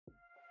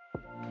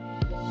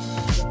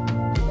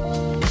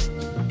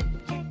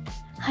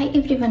Hi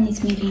everyone,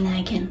 it's me Lina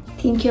again.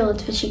 Thank you a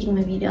lot for checking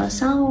my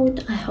videos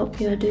out. I hope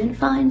you are doing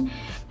fine.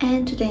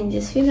 And today in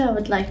this video I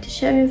would like to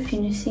share you a few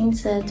new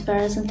things that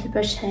were recently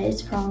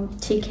purchased from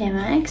TK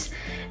Maxx.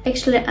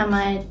 Actually, I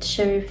might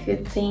share you a few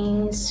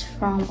things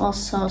from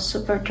also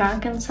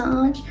Superdrug and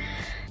such.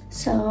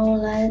 So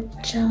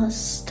let's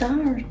just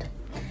start.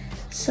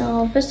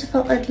 So first of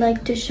all, I'd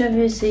like to show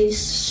you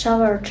this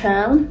shower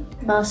gel,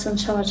 bath and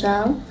shower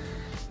gel.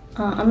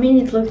 I mean,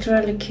 it looked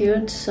really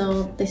cute,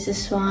 so this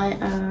is why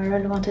I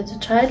really wanted to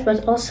try it,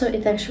 but also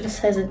it actually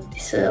says that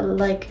it's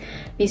like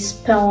this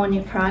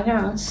peony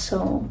fragrance,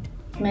 so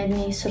made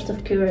me sort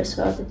of curious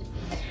about it.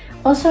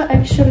 Also,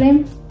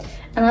 actually,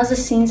 another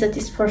thing that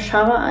is for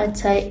shower, I'd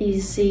say,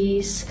 is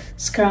this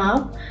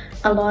scrub,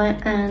 aloe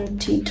and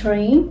tea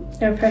tree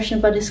refreshing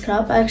body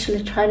scrub. I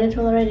actually tried it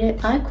already.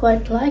 I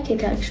quite like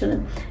it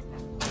actually.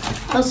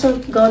 Also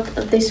got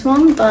this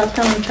one, but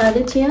haven't tried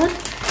it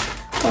yet.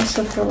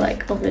 Also for,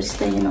 like,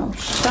 obviously, you know,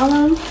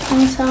 shower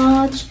and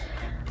such.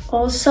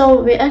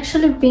 Also, we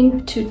actually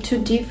been to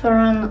two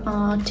different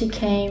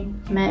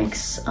TK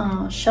Maxx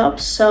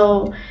shops,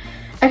 so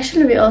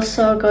actually we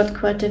also got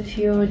quite a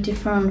few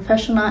different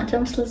fashion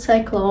items, let's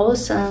say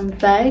clothes and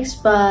bags,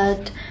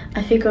 but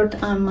I figured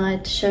I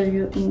might show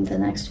you in the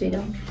next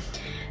video.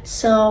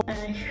 So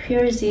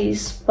here is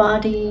this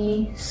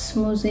body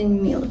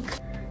smoothing milk.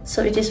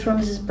 So it is from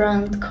this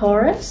brand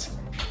Chorus.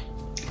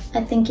 I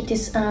think it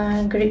is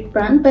a Greek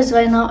brand. By the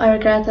way, now I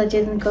regret I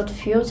didn't got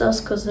few of those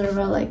because there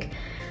were like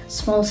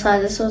small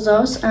sizes of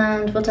those,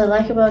 and what I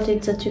like about it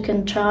is that you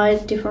can try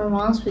different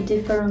ones with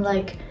different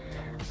like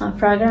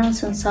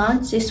fragrance and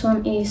such. This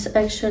one is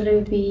actually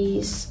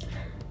with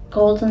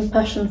golden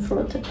passion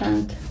fruit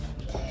apparently.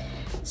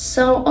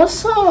 So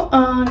also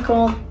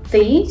got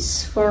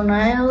these for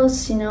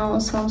nails, you know,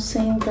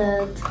 something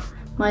that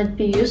might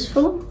be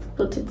useful.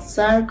 Put it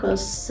there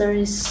because there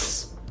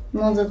is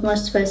not that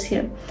much space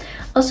here.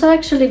 Also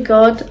actually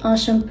got a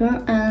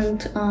shampoo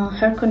and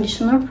hair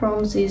conditioner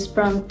from this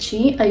brand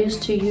Chi. I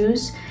used to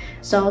use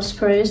those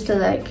previously,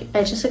 like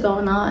ages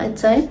ago now, I'd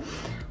say,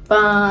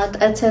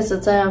 but I'd say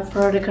that they are of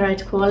really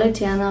great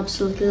quality and I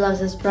absolutely love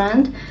this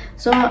brand.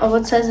 So I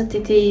would say that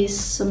it is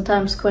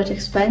sometimes quite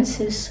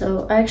expensive,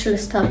 so I actually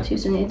stopped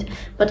using it,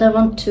 but I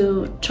want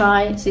to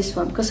try this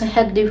one because I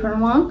had different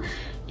one.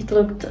 It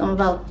looked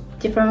well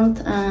different,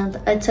 and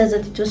I'd say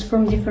that it was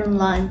from different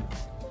line.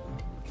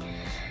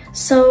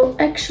 So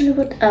actually,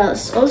 what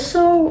else?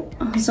 Also,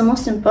 the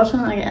most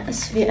important, I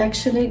guess, we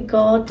actually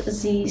got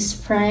this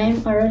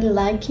frame. I really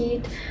like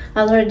it.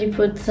 I already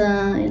put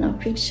the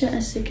picture,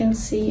 as you can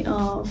see,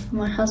 of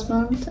my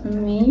husband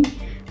and me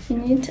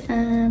in it,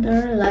 and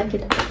I really like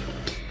it.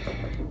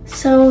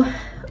 So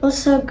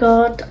also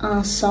got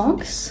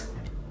socks,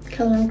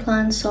 Calvin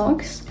Klein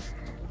socks,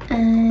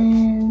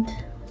 and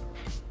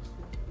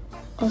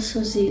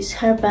also this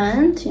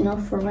hairband, you know,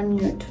 for when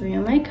you do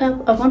your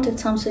makeup. I wanted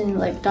something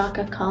like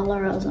darker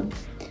color also.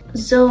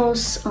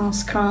 Those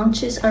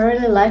scrunchies I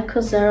really like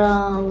because there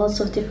are lots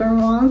of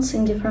different ones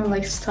in different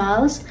like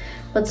styles,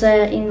 but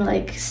they're in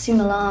like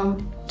similar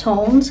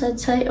tones, I'd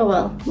say. Oh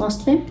well,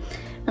 mostly.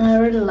 And I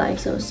really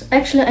like those.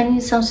 Actually, I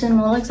need something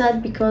more like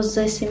that because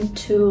they seem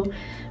to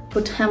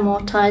put hair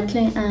more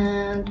tightly,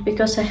 and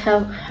because I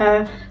have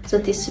hair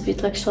that is a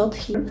bit like short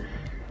here,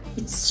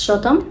 it's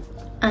shorter,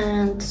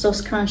 and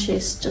those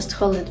scrunchies just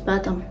hold it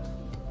better.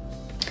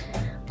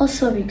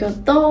 Also we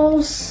got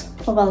those,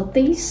 oh well,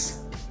 these,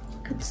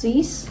 got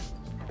this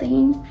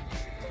thing,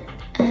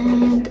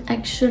 and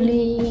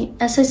actually,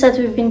 as I said,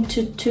 we've been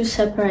to two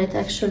separate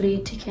actually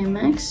TK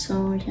Maxx,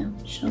 so yeah,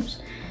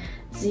 shows.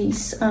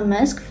 This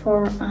mask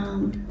for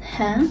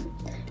hair,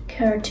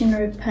 keratin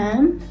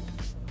repair,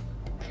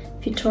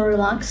 Future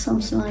Relax,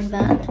 something like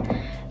that.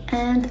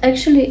 And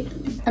actually,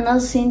 another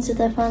thing that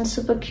I find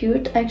super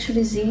cute,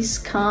 actually this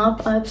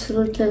cup, I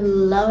absolutely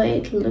love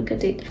it, look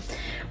at it.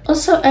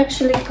 Also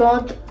actually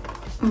got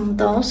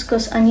those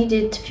because I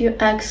needed a few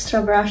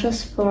extra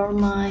brushes for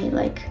my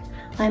like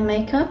eye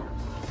makeup,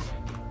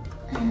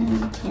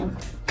 and yeah.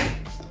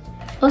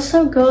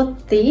 Also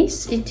got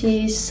this, it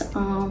is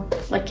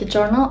like a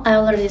journal. I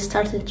already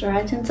started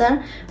writing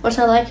there. What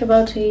I like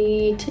about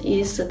it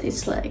is that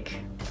it's like,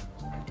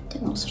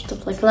 you know, sort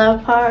of like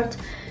leopard.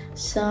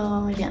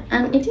 So yeah,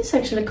 and it is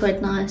actually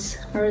quite nice.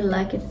 I really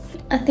like it.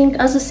 I think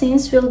other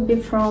things will be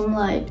from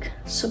like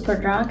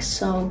Superdrug,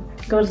 so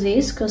got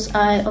this because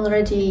I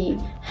already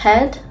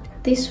had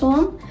this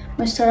one,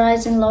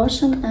 moisturizing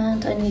lotion,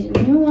 and I need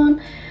a new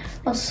one.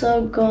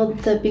 Also got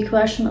the big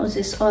version of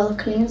this oil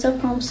cleanser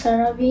from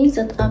CeraVe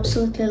that I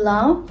absolutely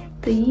love.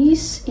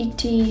 This,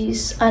 it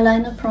is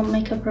eyeliner from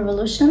Makeup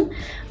Revolution.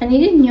 I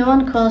needed a new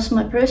one because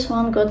my previous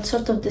one got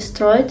sort of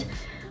destroyed.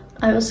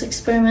 I was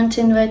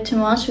experimenting way too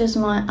much with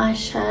my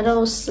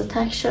eyeshadows, the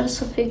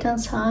textures of it and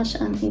such,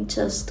 and it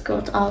just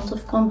got out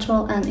of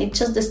control and it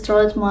just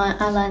destroyed my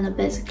eyeliner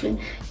basically.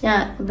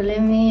 Yeah,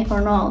 believe me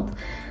or not.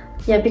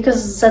 Yeah,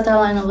 because that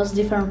eyeliner was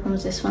different from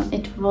this one.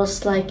 It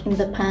was like in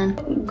the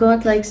pan.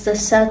 Got like the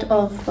set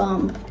of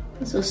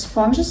the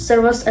sponges.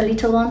 There was a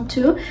little one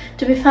too.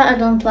 To be fair, I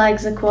don't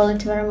like the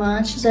quality very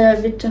much. They're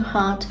a bit too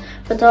hard,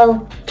 but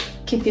I'll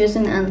keep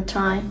using and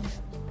try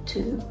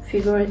to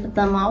figure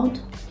them out.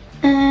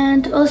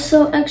 And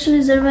also,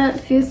 actually, there were a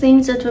few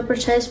things that were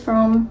purchased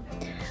from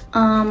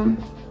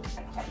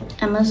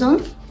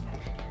Amazon.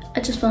 I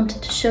just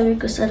wanted to show you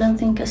because I don't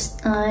think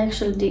I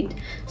actually did.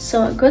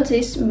 So I got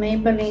this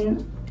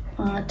Maybelline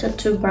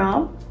Tattoo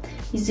Brow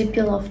Easy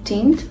Peel Off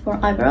Tint for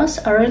eyebrows.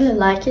 I really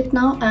like it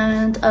now,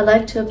 and I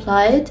like to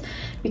apply it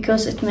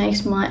because it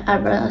makes my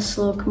eyebrows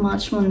look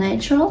much more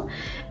natural.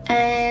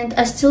 And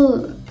I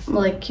still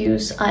like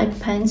use eye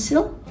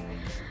pencil,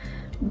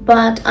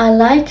 but I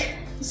like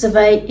the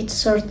way it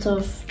sort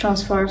of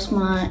transfers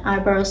my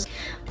eyebrows.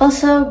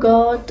 Also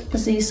got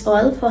this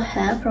oil for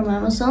hair from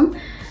Amazon,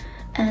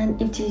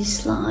 and it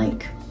is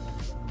like,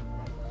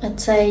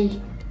 let's say,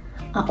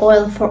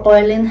 oil for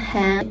oiling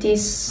hair. It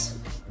is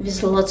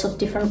with lots of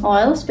different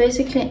oils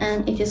basically,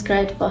 and it is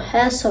great for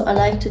hair, so I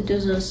like to do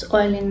those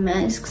oiling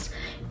masks.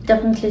 It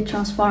definitely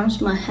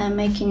transforms my hair,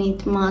 making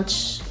it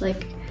much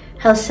like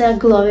healthier,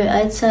 glowy,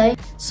 I'd say.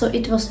 So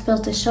it was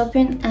birthday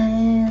shopping,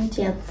 and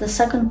yeah, the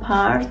second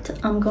part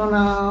I'm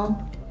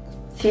gonna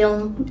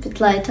film a bit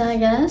later, I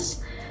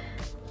guess,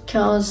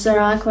 because there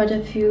are quite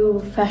a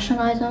few fashion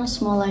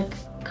items, more like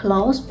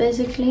clothes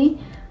basically,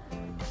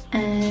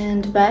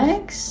 and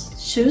bags,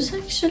 shoes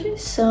actually,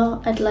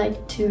 so I'd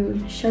like to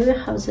show you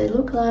how they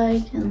look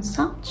like and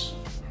such.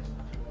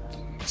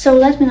 So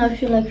let me know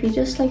if you like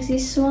videos like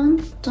this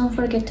one. Don't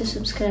forget to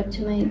subscribe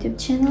to my YouTube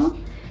channel,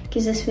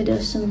 give this video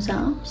some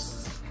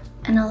thumbs,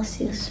 and I'll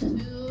see you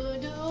soon.